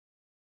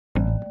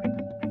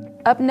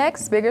Up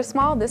next, big or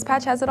small, this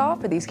patch has it all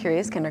for these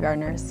curious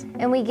kindergartners.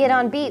 And we get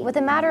on beat with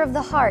a matter of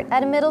the heart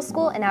at a middle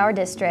school in our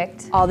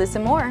district. All this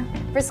and more.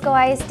 Frisco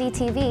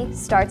ISD-TV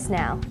starts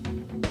now.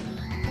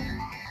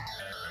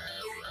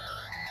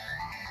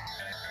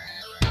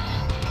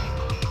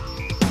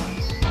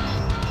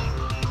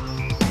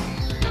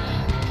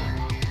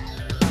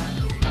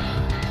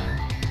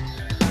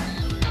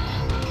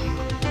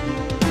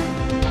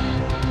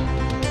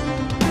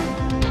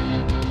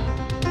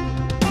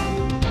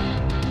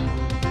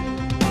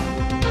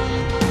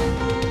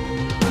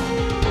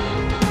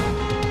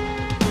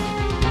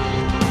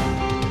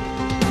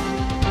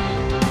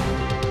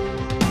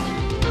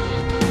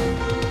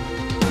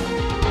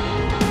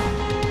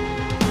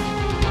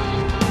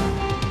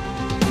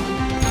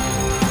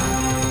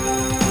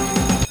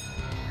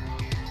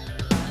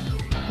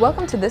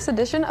 Welcome to this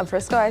edition of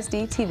Frisco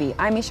ISD-TV.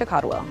 I'm Micha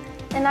Caldwell.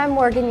 And I'm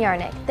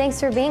Yarnik. Thanks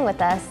for being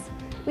with us.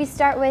 We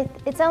start with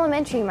It's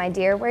Elementary, My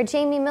Dear, where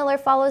Jamie Miller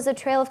follows a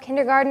trail of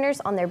kindergartners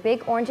on their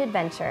big orange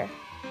adventure.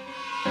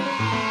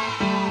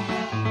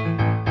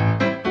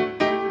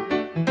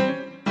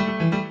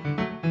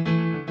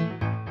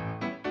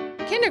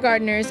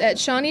 Kindergartners at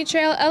Shawnee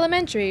Trail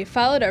Elementary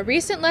followed a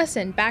recent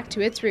lesson back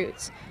to its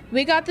roots.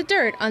 We got the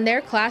dirt on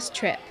their class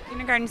trip.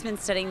 Kindergarten's been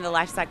studying the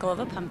life cycle of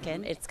a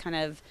pumpkin. It's kind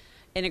of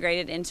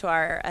integrated into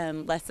our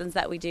lessons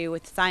that we do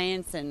with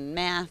science and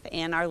math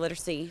and our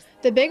literacy.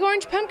 The Big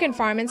Orange Pumpkin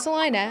Farm in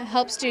Salina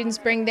helps students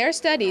bring their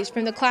studies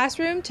from the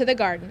classroom to the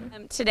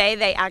garden. Today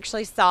they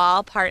actually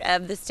saw part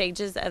of the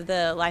stages of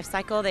the life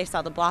cycle. They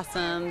saw the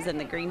blossoms and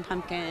the green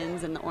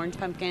pumpkins and the orange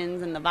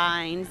pumpkins and the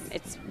vines.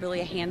 It's really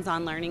a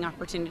hands-on learning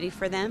opportunity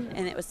for them,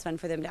 and it was fun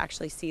for them to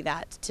actually see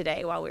that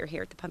today while we were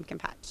here at the pumpkin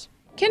patch.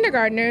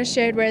 Kindergartners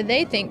shared where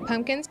they think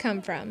pumpkins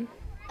come from.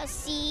 A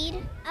seed,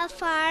 a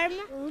farm,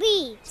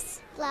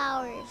 leaves,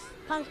 flowers,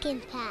 pumpkin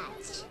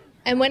patch.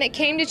 And when it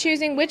came to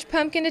choosing which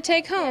pumpkin to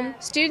take home,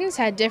 students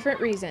had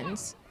different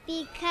reasons.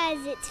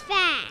 Because it's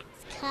fat.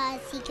 Because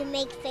he can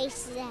make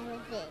faces out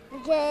of it.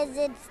 Because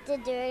it's the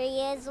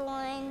dirtiest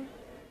one.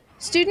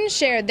 Students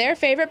shared their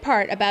favorite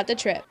part about the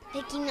trip.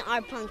 Picking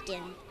our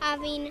pumpkin.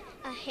 Having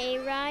a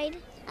hayride.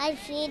 I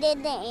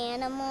feeded the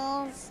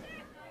animals.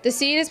 The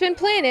seed has been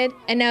planted,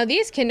 and now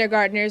these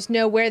kindergartners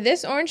know where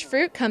this orange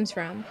fruit comes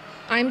from.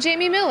 I'm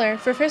Jamie Miller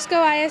for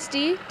Frisco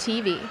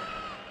ISD-TV.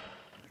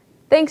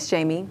 Thanks,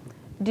 Jamie.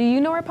 Do you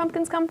know where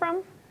pumpkins come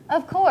from?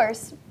 Of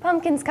course,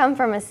 pumpkins come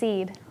from a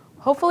seed.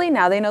 Hopefully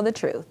now they know the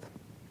truth.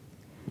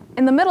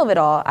 In the middle of it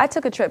all, I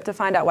took a trip to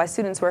find out why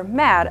students were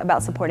mad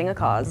about supporting a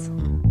cause.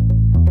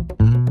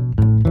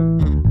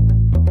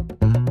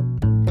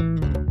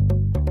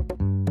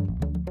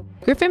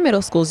 Griffin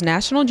Middle School's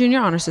National Junior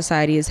Honor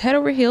Society is head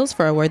over heels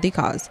for a worthy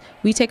cause.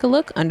 We take a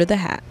look under the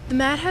hat. The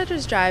Mad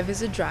Hatter's Drive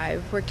is a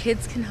drive where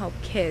kids can help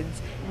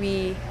kids.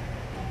 We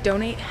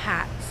donate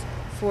hats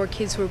for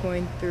kids who are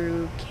going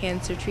through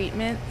cancer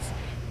treatments,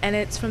 and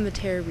it's from the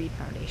Tara Reid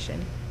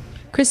Foundation.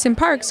 Kristen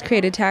Parks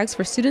created tags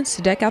for students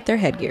to deck out their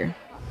headgear.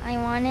 I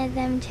wanted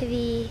them to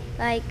be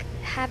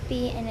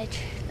happy and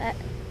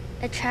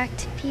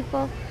attract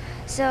people,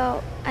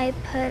 so I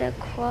put a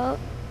quote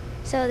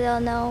so they'll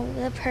know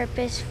the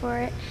purpose for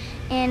it,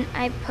 and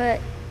I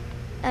put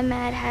a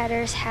Mad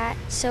Hatter's hat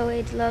so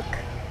it'd look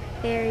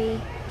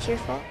very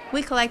cheerful.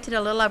 We collected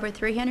a little over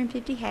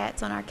 350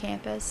 hats on our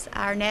campus.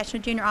 Our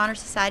National Junior Honor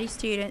Society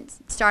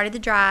students started the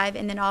drive,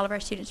 and then all of our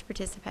students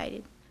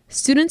participated.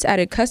 Students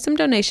added custom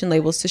donation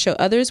labels to show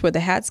others where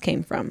the hats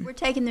came from. We're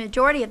taking the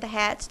majority of the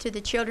hats to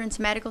the Children's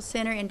Medical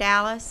Center in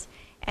Dallas,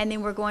 and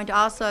then we're going to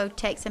also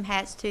take some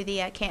hats to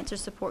the cancer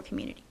support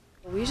community.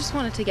 We just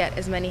wanted to get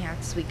as many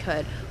hats as we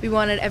could. We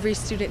wanted every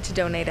student to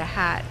donate a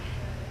hat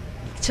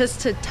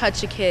just to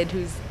touch a kid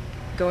who's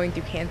going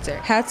through cancer.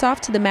 Hats off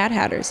to the Mad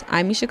Hatters.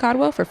 I'm Micha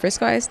Caldwell for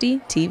Frisco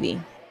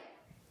ISD-TV.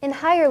 In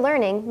higher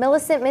learning,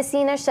 Millicent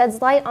Messina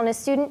sheds light on a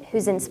student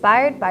who's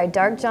inspired by a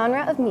dark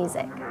genre of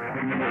music.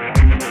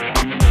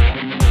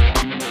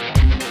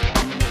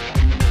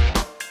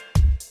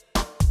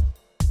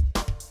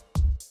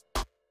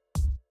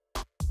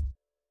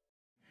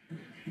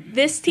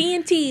 This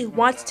TNT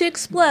wants to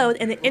explode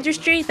in the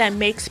industry that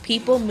makes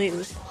people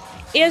move.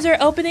 Ears are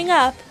opening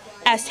up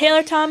as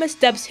Taylor Thomas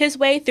dubs his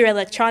way through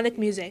electronic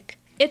music.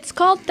 It's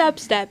called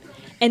dubstep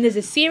and is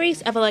a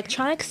series of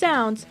electronic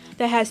sounds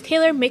that has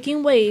Taylor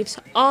making waves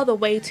all the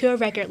way to a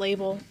record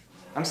label.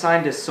 I'm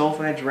signed to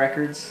Solfege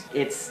Records.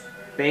 It's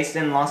based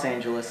in Los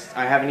Angeles.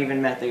 I haven't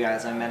even met the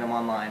guys. I met them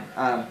online.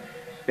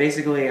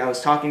 Basically, I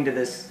was talking to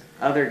this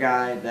other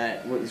guy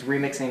that was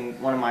remixing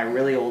one of my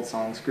really old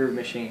songs, Groove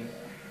Machine.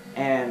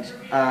 And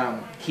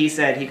he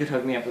said he could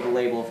hook me up with a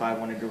label if I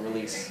wanted to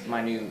release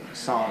my new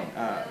song,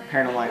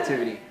 Paranormal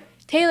Activity.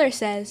 Taylor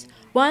says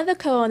one of the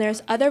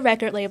co-owners of the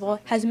record label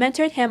has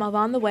mentored him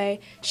along the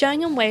way,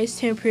 showing him ways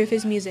to improve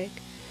his music.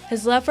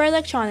 His love for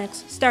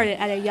electronics started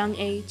at a young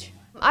age.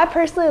 I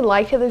personally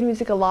like Taylor's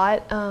music a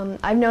lot.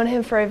 I've known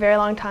him for a very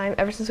long time,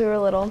 ever since we were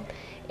little,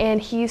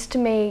 and he used to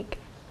make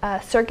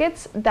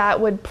circuits that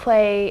would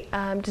play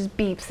just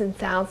beeps and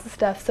sounds and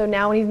stuff. So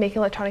now when he's making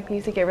electronic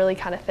music, it really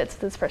kind of fits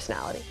with his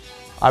personality.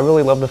 I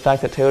really love the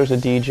fact that Taylor's a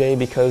DJ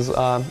because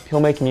he'll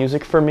make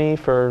music for me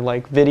for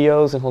like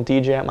videos, and he'll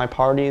DJ at my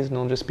parties, and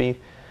it'll just be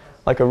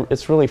like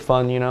it's really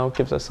fun, you know, it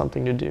gives us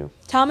something to do.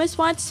 Thomas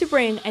wants to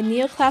bring a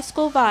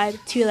neoclassical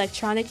vibe to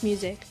electronic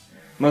music.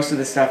 Most of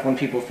the stuff, when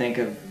people think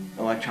of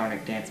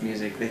electronic dance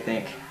music, they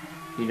think,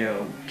 you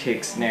know,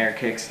 kick, snare,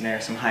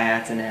 some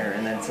hi-hats in there,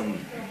 and then some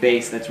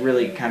bass that's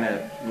really kind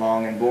of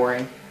long and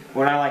boring.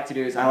 What I like to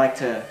do is I like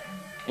to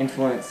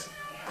influence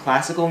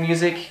classical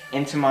music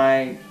into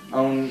my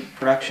own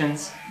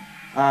productions,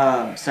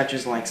 such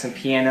as like some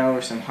piano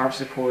or some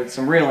harpsichord,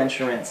 some real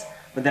instruments,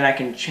 but then I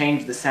can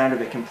change the sound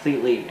of it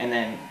completely and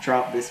then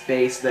drop this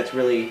bass that's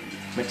really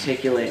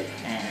meticulous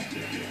and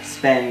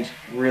spend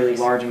really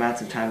large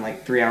amounts of time,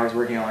 like 3 hours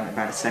working on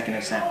about a second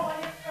of sound,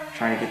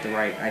 trying to get the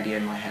right idea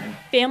in my head.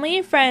 Family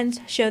and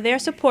friends show their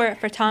support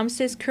for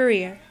Thomas's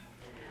career.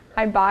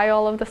 I buy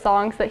all of the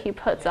songs that he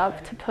puts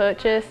up to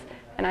purchase,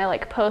 and I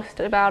like post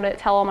about it,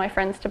 tell all my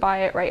friends to buy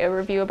it, write a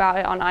review about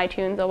it on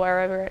iTunes or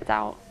wherever it's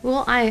out.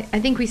 Well, I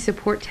think we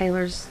support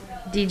Taylor's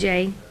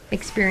DJ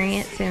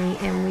experience,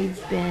 and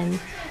we've been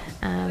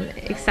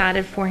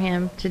excited for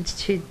him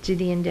to do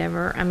the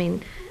endeavor. I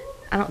mean,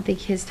 I don't think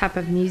his type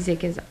of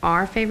music is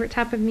our favorite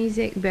type of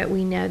music, but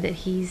we know that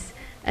he's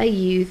a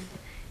youth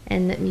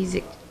and that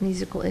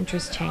musical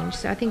interests change,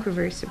 so I think we're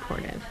very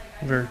supportive.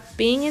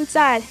 Being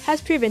inside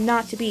has proven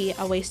not to be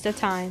a waste of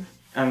time.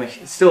 I'm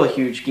still a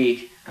huge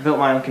geek. I built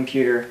my own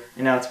computer,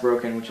 and now it's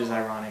broken, which is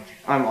ironic.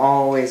 I'm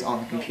always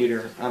on the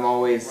computer. I'm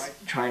always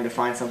trying to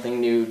find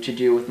something new to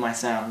do with my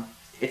sound.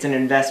 It's an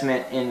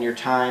investment in your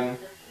time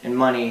and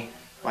money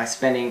by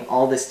spending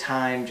all this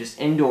time just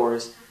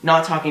indoors,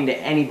 not talking to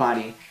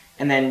anybody,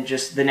 and then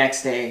just the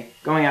next day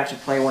going out to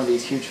play one of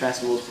these huge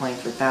festivals, playing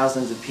for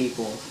thousands of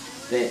people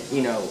that,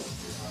 you know,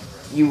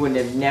 you would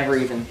have never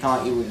even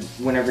thought you would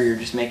whenever you're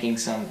just making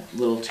some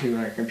little tune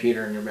on your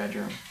computer in your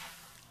bedroom.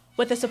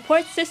 With a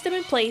support system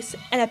in place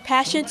and a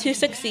passion to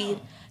succeed,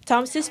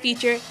 Thomas's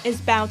future is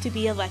bound to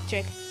be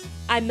electric.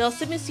 I'm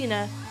Milsa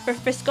Messina for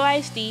Frisco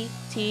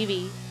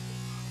ISD-TV.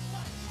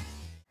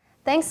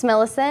 Thanks,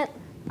 Millicent.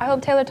 I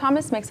hope Taylor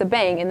Thomas makes a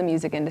bang in the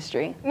music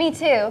industry. Me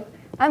too.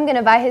 I'm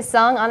gonna buy his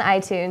song on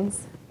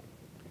iTunes.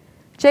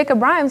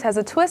 Jacob Rhymes has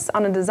a twist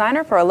on a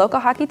designer for a local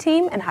hockey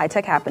team and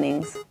high-tech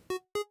happenings.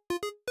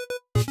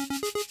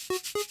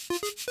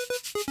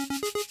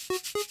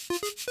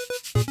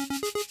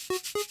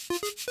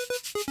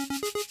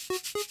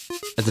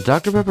 At the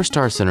Dr. Pepper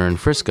Star Center in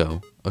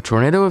Frisco, a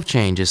tornado of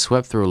change has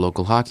swept through a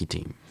local hockey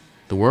team,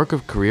 the work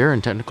of career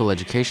and technical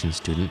education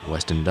student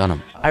Weston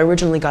Dunham. I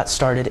originally got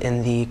started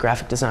in the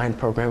graphic design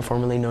program,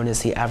 formerly known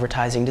as the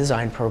advertising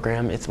design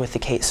program. It's with the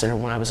Kate Center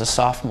when I was a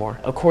sophomore.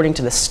 According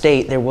to the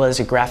state, there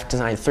was a graphic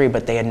design 3,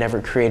 but they had never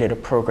created a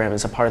program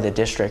as a part of the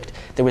district.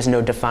 There was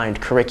no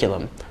defined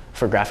curriculum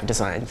for graphic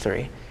design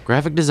 3.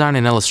 Graphic design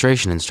and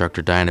illustration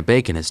instructor Diana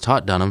Bacon has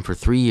taught Dunham for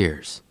 3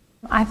 years.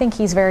 I think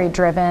he's very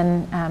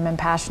driven and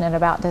passionate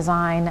about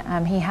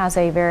design. He has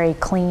a very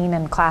clean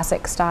and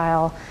classic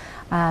style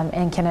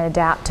and can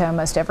adapt to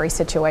almost every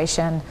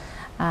situation.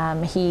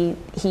 He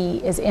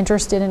is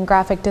interested in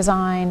graphic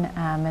design,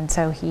 and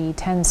so he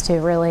tends to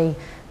really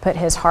put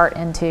his heart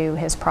into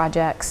his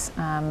projects.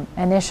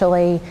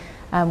 Initially,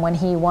 when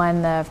he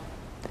won the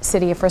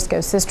City of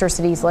Frisco Sister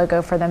Cities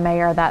logo for the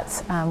mayor,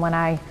 that's when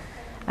I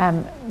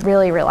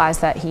really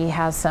realized that he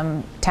has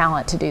some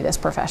talent to do this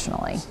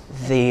professionally.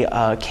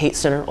 The Kate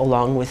Center,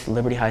 along with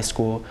Liberty High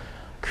School,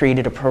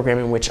 created a program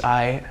in which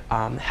I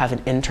have an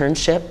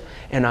internship,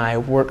 and I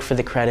work for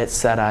the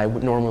credits that I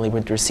normally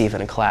would receive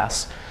in a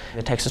class.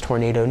 The Texas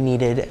tornado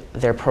needed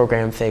their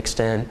program fixed,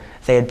 and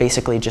they had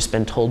basically just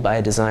been told by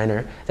a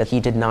designer that he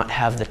did not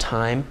have the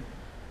time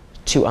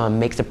to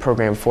make the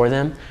program for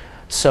them.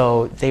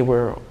 So they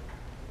were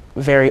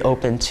very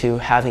open to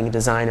having a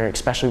designer,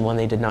 especially one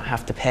they did not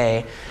have to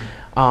pay.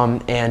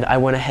 And I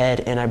went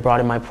ahead and I brought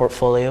in my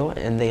portfolio,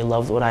 and they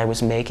loved what I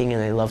was making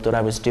and they loved what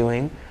I was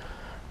doing.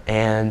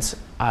 And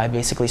I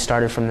basically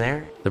started from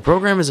there. The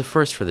program is a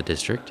first for the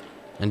district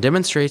and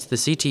demonstrates the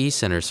CTE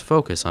Center's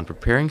focus on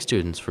preparing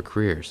students for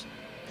careers.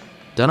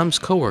 Dunham's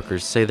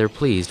coworkers say they're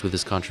pleased with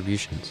his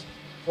contributions.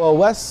 Well,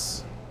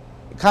 Wes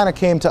kind of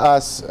came to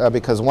us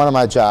because one of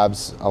my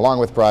jobs, along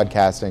with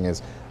broadcasting,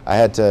 is I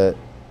had to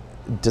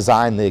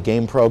design the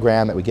game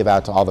program that we give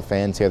out to all the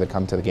fans here that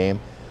come to the game.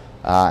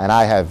 And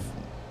I have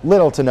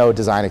little to no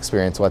design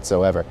experience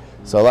whatsoever.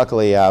 So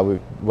luckily,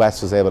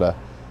 Wes was able to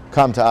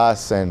come to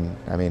us, and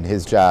I mean,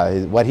 his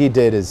job, what he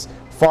did is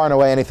far and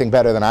away anything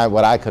better than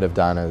what I could have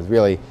done. I was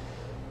really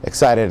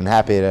excited and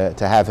happy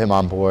to have him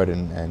on board,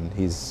 and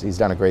he's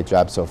done a great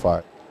job so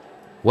far.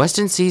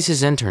 Weston sees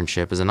his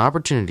internship as an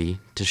opportunity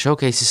to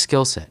showcase his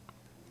skill set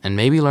and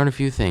maybe learn a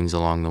few things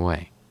along the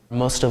way.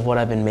 Most of what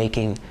I've been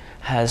making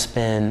has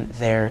been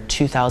their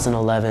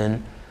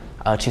 2011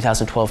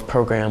 2012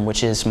 program,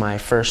 which is my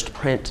first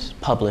print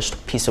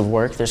published piece of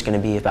work. There's going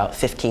to be about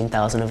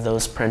 15,000 of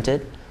those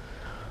printed.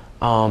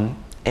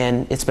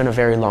 And it's been a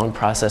very long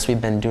process. We've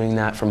been doing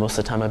that for most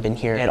of the time I've been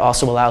here. It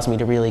also allows me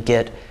to really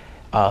get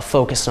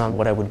focused on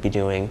what I would be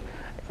doing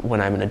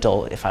when I'm an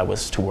adult if I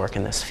was to work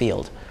in this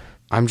field.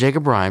 I'm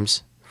Jacob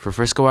Rhymes for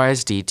Frisco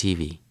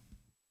ISD-TV.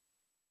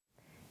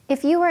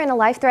 If you were in a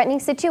life-threatening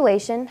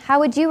situation, how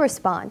would you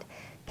respond?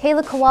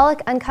 Kayla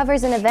Kowalik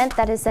uncovers an event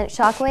that has sent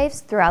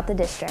shockwaves throughout the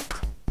district.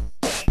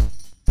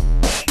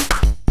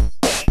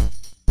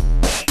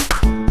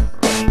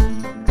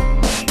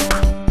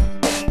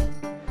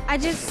 I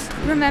just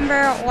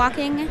remember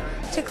walking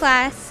to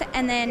class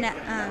and then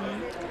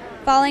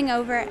falling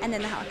over and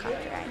then the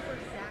helicopter ride.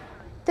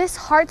 This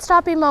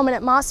heart-stopping moment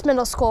at Moss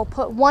Middle School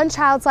put one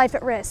child's life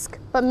at risk,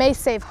 but may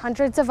save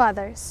hundreds of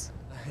others.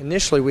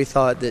 Initially we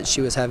thought that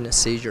she was having a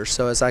seizure,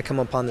 so as I come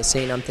upon the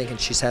scene I'm thinking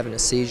she's having a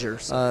seizure.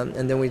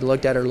 And then we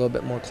looked at her a little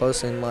bit more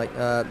closely and like,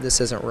 this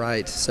isn't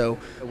right. So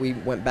we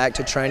went back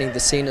to training. The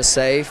scene is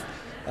safe.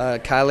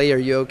 Kylie, are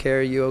you okay?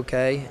 Are you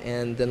okay?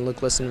 And then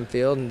look, listen, and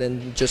feel, and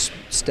then just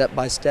step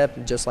by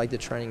step, just like the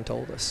training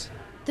told us.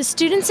 The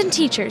students and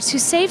teachers who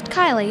saved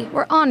Kylie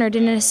were honored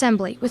in an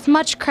assembly with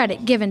much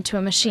credit given to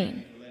a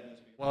machine.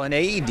 Well, an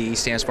AED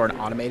stands for an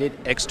automated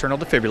external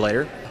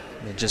defibrillator.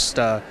 It just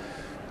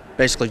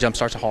basically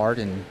jumpstarts the heart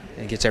and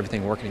gets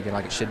everything working again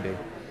like it should be.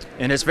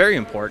 And it's very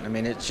important. I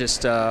mean, it's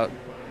just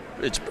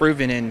it's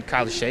proven in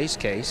Kylie Shea's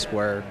case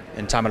where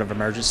in time of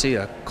emergency,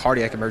 a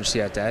cardiac emergency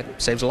at that,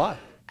 saves a life.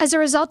 As a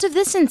result of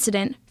this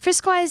incident,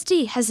 Frisco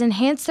ISD has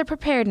enhanced their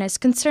preparedness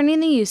concerning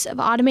the use of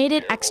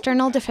automated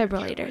external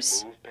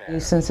defibrillators.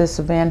 Since this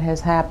event has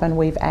happened,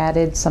 we've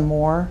added some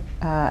more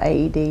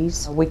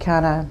AEDs. We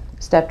kind of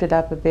stepped it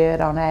up a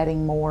bit on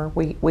adding more.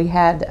 We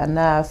had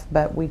enough,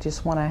 but we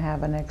just want to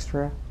have an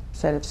extra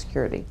set of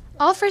security.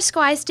 All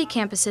Frisco ISD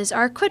campuses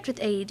are equipped with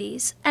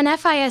AEDs, and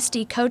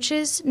FISD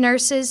coaches,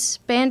 nurses,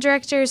 band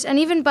directors, and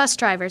even bus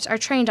drivers are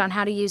trained on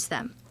how to use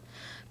them.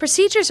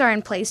 Procedures are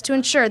in place to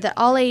ensure that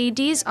all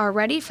AEDs are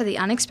ready for the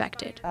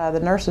unexpected. The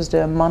nurses do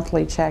a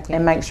monthly check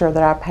and make sure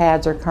that our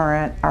pads are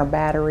current, our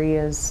battery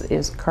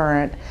is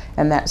current,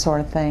 and that sort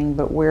of thing,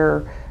 but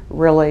we're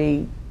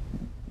really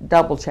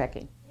double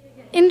checking.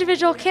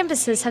 Individual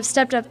campuses have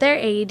stepped up their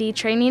AED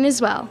training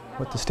as well.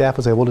 What the staff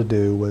was able to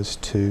do was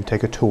to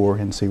take a tour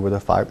and see where the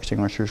fire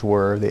extinguishers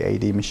were, the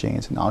AED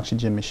machines and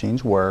oxygen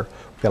machines were.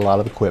 We've got a lot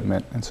of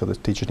equipment, and so the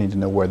teachers need to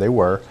know where they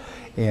were.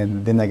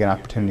 And then they get an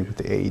opportunity with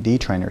the AED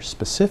trainers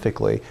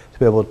specifically to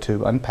be able to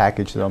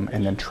unpackage them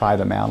and then try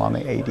them out on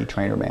the AED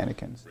trainer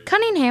mannequins.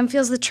 Cunningham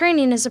feels the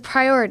training is a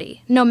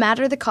priority, no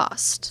matter the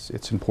cost.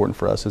 It's important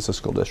for us as a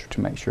school district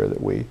to make sure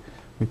that we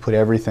put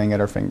everything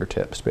at our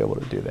fingertips to be able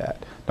to do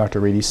that. Dr.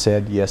 Reedy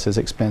said, yes, it's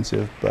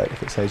expensive, but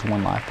if it saves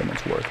one life, then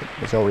it's worth it.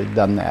 He's already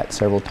done that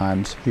several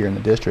times here in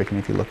the district, and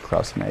if you look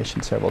across the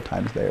nation, several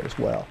times there as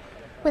well.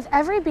 With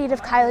every beat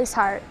of Kylie's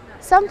heart,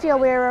 some feel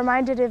we are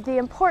reminded of the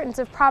importance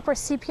of proper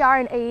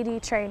CPR and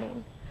AED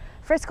training.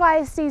 Frisco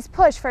ISD's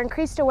push for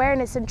increased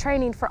awareness and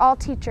training for all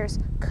teachers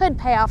could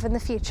pay off in the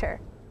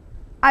future.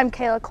 I'm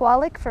Kayla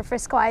Kowalik for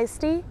Frisco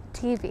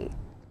ISD-TV.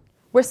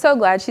 We're so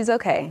glad she's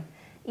okay.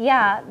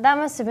 Yeah, that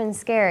must have been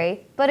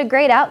scary, but a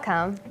great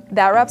outcome.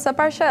 That wraps up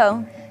our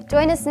show.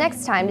 Join us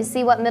next time to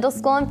see what middle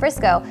school in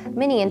Frisco,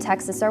 many in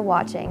Texas are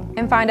watching.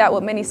 And find out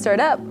what many stirred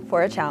up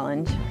for a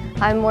challenge.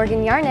 I'm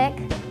Morgan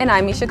Yarnik. And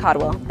I'm Micha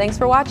Caldwell. Thanks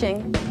for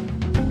watching.